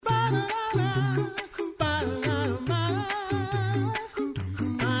You're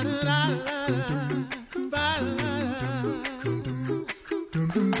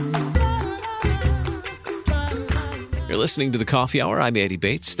listening to The Coffee Hour. I'm Andy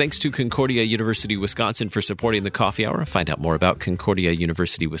Bates. Thanks to Concordia University, Wisconsin for supporting The Coffee Hour. Find out more about Concordia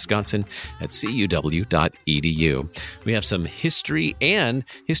University, Wisconsin at cuw.edu. We have some history and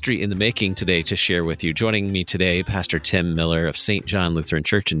history in the making today to share with you. Joining me today, Pastor Tim Mueller of St. John Lutheran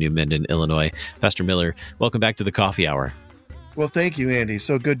Church in New Minden, Illinois. Pastor Mueller, welcome back to The Coffee Hour. Well, thank you, Andy.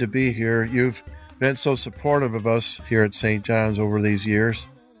 So good to be here. You've been so supportive of us here at St. John's over these years.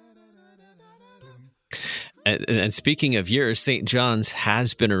 And speaking of years, St. John's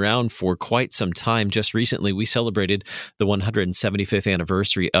has been around for quite some time. Just recently, we celebrated the 175th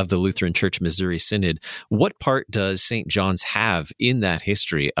anniversary of the Lutheran Church Missouri Synod. What part does St. John's have in that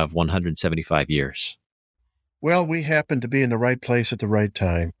history of 175 years? Well, we happened to be in the right place at the right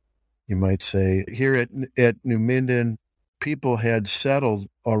time, you might say. Here at New Minden, people had settled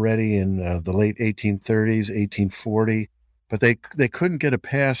already in the late 1830s, 1840, but they couldn't get a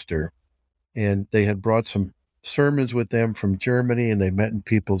pastor. And they had brought some sermons with them from Germany, and they met in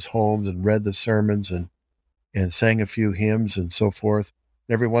people's homes and read the sermons and sang a few hymns and so forth.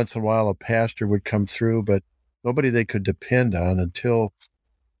 Every once in a while, a pastor would come through, but nobody they could depend on until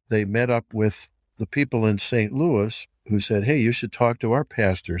they met up with the people in St. Louis who said, hey, you should talk to our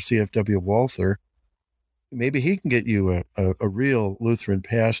pastor, C.F.W. Walther. Maybe he can get you a real Lutheran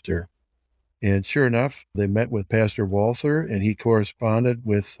pastor. And sure enough, they met with Pastor Walther, and he corresponded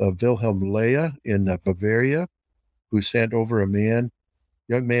with Wilhelm Leah in Bavaria, who sent over a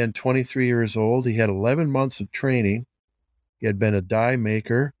young man, 23 years old. He had 11 months of training. He had been a dye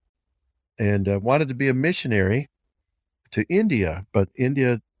maker and wanted to be a missionary to India, but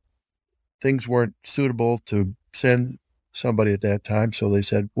India, things weren't suitable to send somebody at that time. So they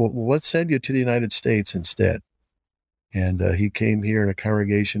said, well, let's send you to the United States instead. And he came here, and a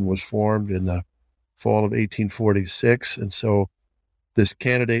congregation was formed in the fall of 1846. And so this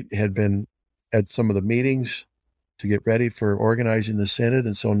candidate had been at some of the meetings to get ready for organizing the synod.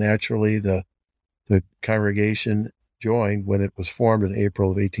 And so naturally, the congregation joined when it was formed in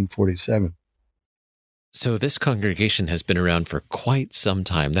April of 1847. So this congregation has been around for quite some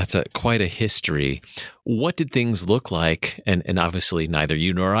time. That's quite a history. What did things look like? And obviously neither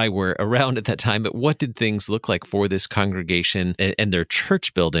you nor I were around at that time, but what did things look like for this congregation and their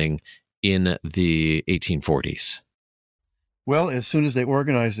church building in the 1840s? Well, as soon as they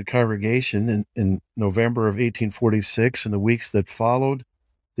organized the congregation in November of 1846 and the weeks that followed,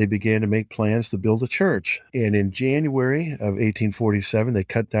 they began to make plans to build a church. And in January of 1847, they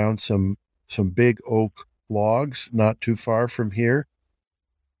cut down some big oak logs not too far from here.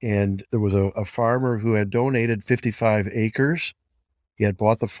 And there was a farmer who had donated 55 acres. He had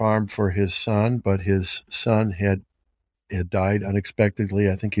bought the farm for his son, but his son had died unexpectedly.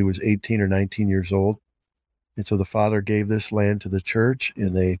 I think he was 18 or 19 years old. And so the father gave this land to the church,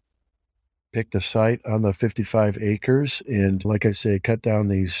 and they picked a site on the 55 acres. And like I say, cut down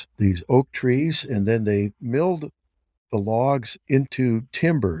these oak trees, and then they milled the logs into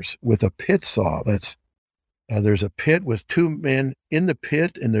timbers with a pit saw. There's a pit with two men in the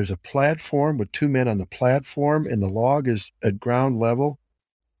pit, and there's a platform with two men on the platform, and the log is at ground level.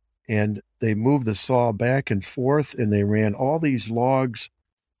 And they moved the saw back and forth, and they ran all these logs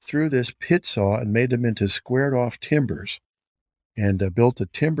through this pit saw and made them into squared off timbers, and built a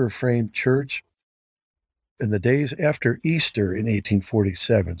timber framed church in the days after Easter in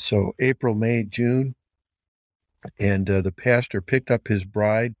 1847. So April, May, June. And the pastor picked up his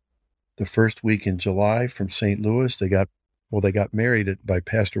bride the first week in July from St. Louis. They got married by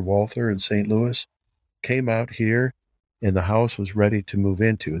Pastor Walther in St. Louis, came out here, and the house was ready to move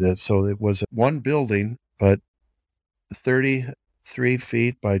into. So it was one building, but 33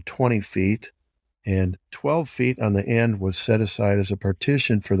 feet by 20 feet, and 12 feet on the end was set aside as a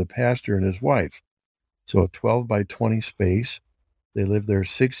partition for the pastor and his wife. So a 12 by 20 space. They lived there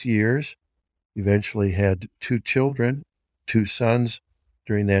 6 years. Eventually had 2 children, 2 sons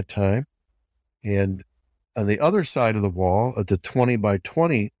during that time. And on the other side of the wall, at the 20 by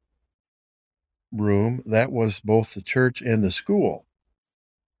 20 room, that was both the church and the school.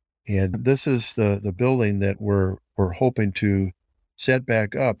 And this is the building that we're hoping to set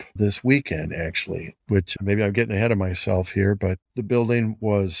back up this weekend, actually, which maybe I'm getting ahead of myself here, but the building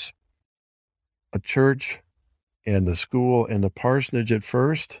was a church and the school and the parsonage at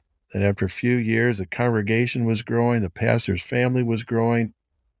first. And after a few years, the congregation was growing, the pastor's family was growing.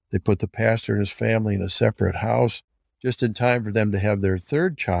 They put the pastor and his family in a separate house just in time for them to have their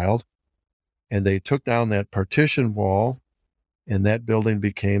third child. And they took down that partition wall and that building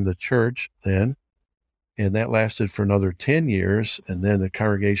became the church then. And that lasted for another 10 years, and then the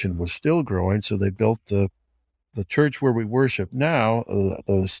congregation was still growing, so they built the church where we worship now,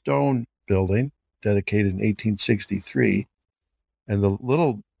 the stone building, dedicated in 1863, and the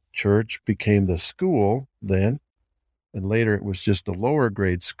little church became the school then, and later it was just a lower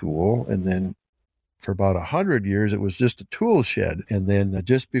grade school, and then for about 100 years it was just a tool shed. And then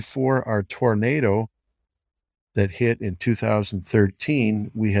just before our tornado that hit in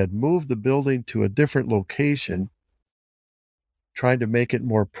 2013, we had moved the building to a different location, trying to make it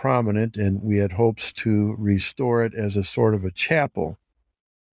more prominent, and we had hopes to restore it as a sort of a chapel.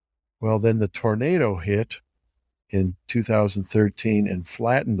 Well, then the tornado hit in 2013 and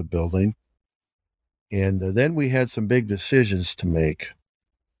flattened the building, and then we had some big decisions to make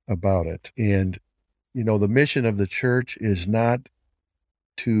about it. And, the mission of the church is not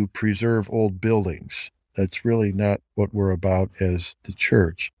to preserve old buildings. That's really not what we're about as the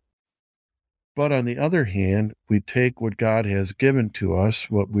church. But on the other hand, we take what God has given to us,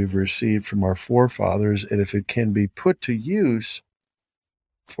 what we've received from our forefathers, and if it can be put to use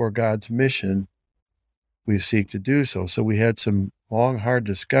for God's mission, we seek to do so. So we had some long, hard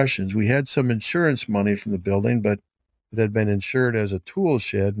discussions. We had some insurance money from the building, but it had been insured as a tool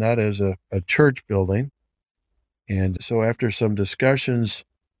shed, not as a church building. And so after some discussions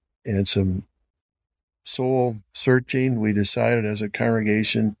and some soul searching, we decided as a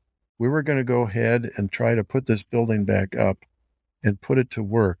congregation we were going to go ahead and try to put this building back up and put it to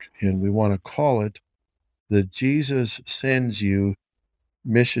work. And we want to call it the Jesus Sends You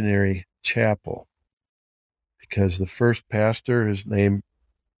Missionary Chapel, because the first pastor, his name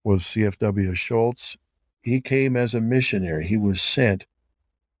was C.F.W. Scholz. He came as a missionary. He was sent.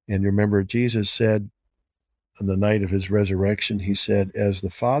 And remember, Jesus said on the night of his resurrection, he said, "As the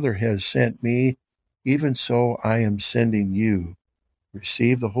Father has sent me, even so I am sending you.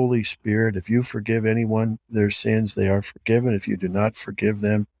 Receive the Holy Spirit. If you forgive anyone their sins, they are forgiven. If you do not forgive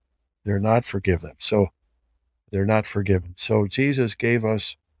them, they're not forgiven." So they're not forgiven. So Jesus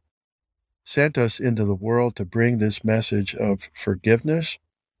sent us into the world to bring this message of forgiveness.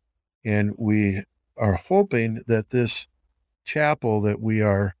 And we are hoping that this chapel that we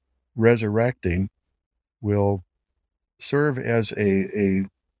are resurrecting will serve as a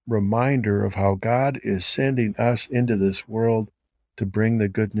reminder of how God is sending us into this world to bring the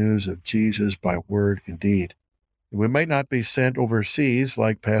good news of Jesus by word and deed. We might not be sent overseas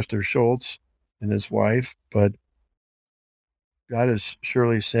like Pastor Scholz and his wife, but God is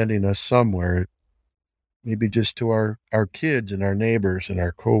surely sending us somewhere, maybe just to our kids and our neighbors and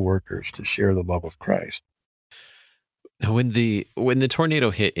our co-workers, to share the love of Christ. When the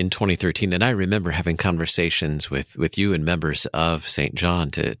tornado hit in 2013, and I remember having conversations with you and members of St. John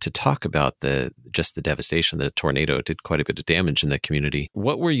to talk about the devastation. The tornado did quite a bit of damage in the community.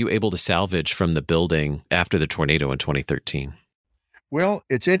 What were you able to salvage from the building after the tornado in 2013? Well,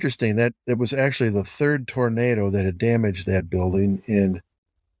 it's interesting that it was actually the third tornado that had damaged that building, and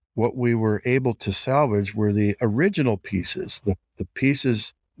what we were able to salvage were the original pieces, the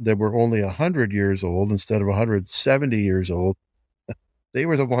pieces that were only 100 years old instead of 170 years old. They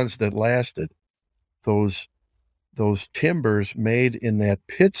were the ones that lasted. Those timbers made in that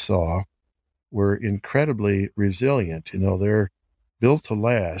pit saw were incredibly resilient. They're built to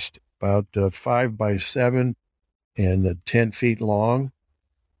last, about 5 by 7 and 10 feet long,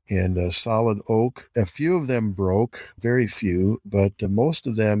 and solid oak. A few of them broke, very few, but most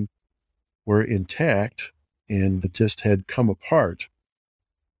of them were intact and just had come apart.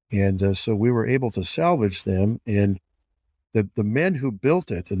 And so we were able to salvage them. And the men who built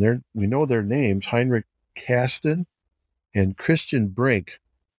it, and we know their names, Heinrich, Kasten, and Christian Brink.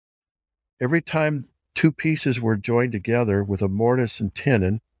 Every time two pieces were joined together with a mortise and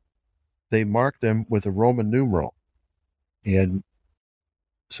tenon, they marked them with a Roman numeral. And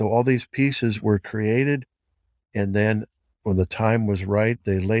so all these pieces were created, and then when the time was right,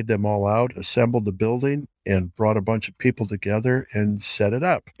 they laid them all out, assembled the building, and brought a bunch of people together and set it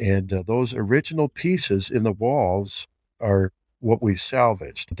up. And those original pieces in the walls are what we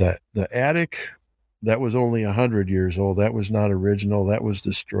salvaged. The attic, that was only 100 years old. That was not original. That was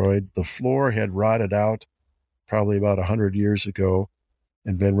destroyed. The floor had rotted out probably about 100 years ago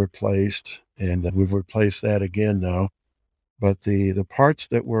and been replaced, and we've replaced that again now. But the parts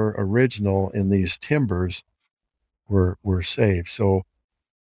that were original in these timbers were saved. So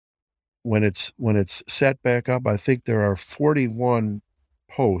when it's set back up, I think there are 41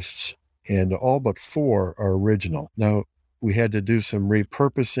 posts, and all but 4 are original. Now, we had to do some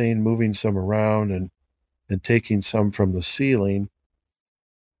repurposing, moving some around and taking some from the ceiling.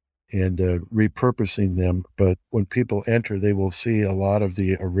 and repurposing them. But when people enter, they will see a lot of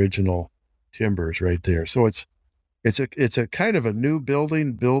the original timbers right there. So it's a kind of a new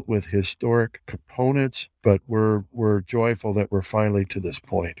building built with historic components, but we're joyful that we're finally to this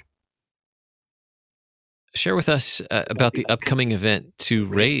point. Share with us about the upcoming event to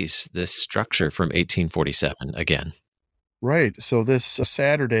raise this structure from 1847 again. Right. So this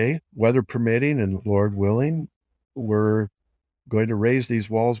Saturday, weather permitting and Lord willing, we're going to raise these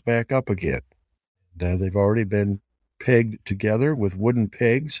walls back up again. They've already been pegged together with wooden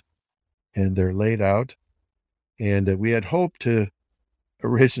pegs, and they're laid out. And we had hoped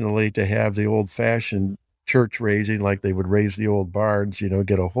originally to have the old-fashioned church raising like they would raise the old barns,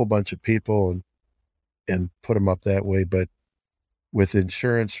 get a whole bunch of people and put them up that way. But with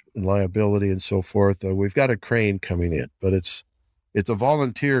insurance and liability and so forth, we've got a crane coming in, but it's a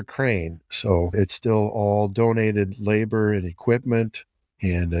volunteer crane. So it's still all donated labor and equipment.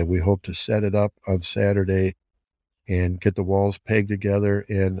 And we hope to set it up on Saturday and get the walls pegged together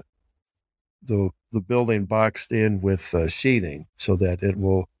and the building boxed in with sheathing so that it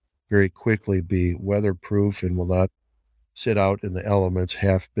will very quickly be weatherproof and will not sit out in the elements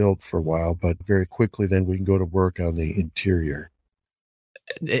half built for a while, but very quickly then we can go to work on the interior.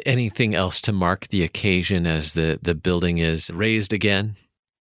 Anything else to mark the occasion as the building is raised again?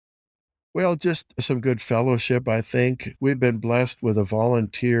 Well, just some good fellowship, I think. We've been blessed with a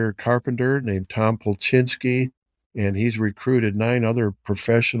volunteer carpenter named Tom Polczynski, and he's recruited 9 other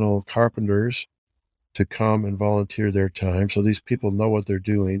professional carpenters to come and volunteer their time. So these people know what they're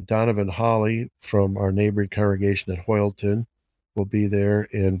doing. Donovan Holle from our neighboring congregation at Hoyleton will be there.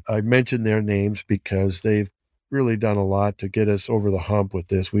 And I mentioned their names because they've really done a lot to get us over the hump with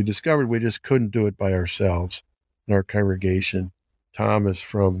this. We discovered we just couldn't do it by ourselves in our congregation. Tom is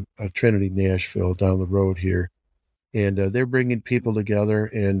from Trinity, Nashville, down the road here. And they're bringing people together.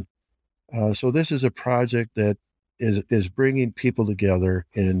 And so this is a project that is bringing people together,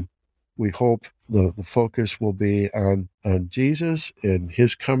 and we hope the focus will be on Jesus and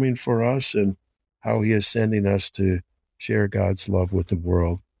his coming for us and how he is sending us to share God's love with the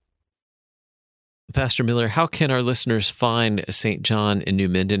world. Pastor Mueller, how can our listeners find St. John in New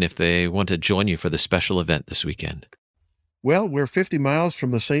Minden if they want to join you for the special event this weekend? Well, we're 50 miles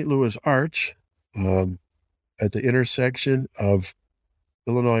from the St. Louis Arch at the intersection of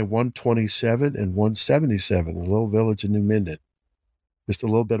Illinois 127 and 177, the little village of New Minden, just a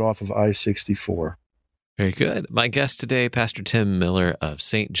little bit off of I-64. Very good. My guest today, Pastor Tim Mueller of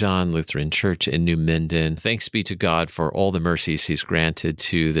St. John Lutheran Church in New Minden. Thanks be to God for all the mercies he's granted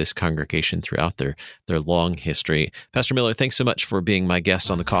to this congregation throughout their long history. Pastor Mueller, thanks so much for being my guest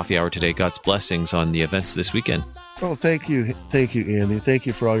on the Coffee Hour today. God's blessings on the events this weekend. Oh, thank you. Thank you, Andy. Thank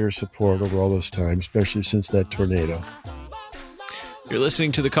you for all your support over all this time, especially since that tornado. You're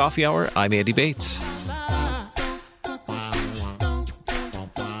listening to the Coffee Hour. I'm Andy Bates.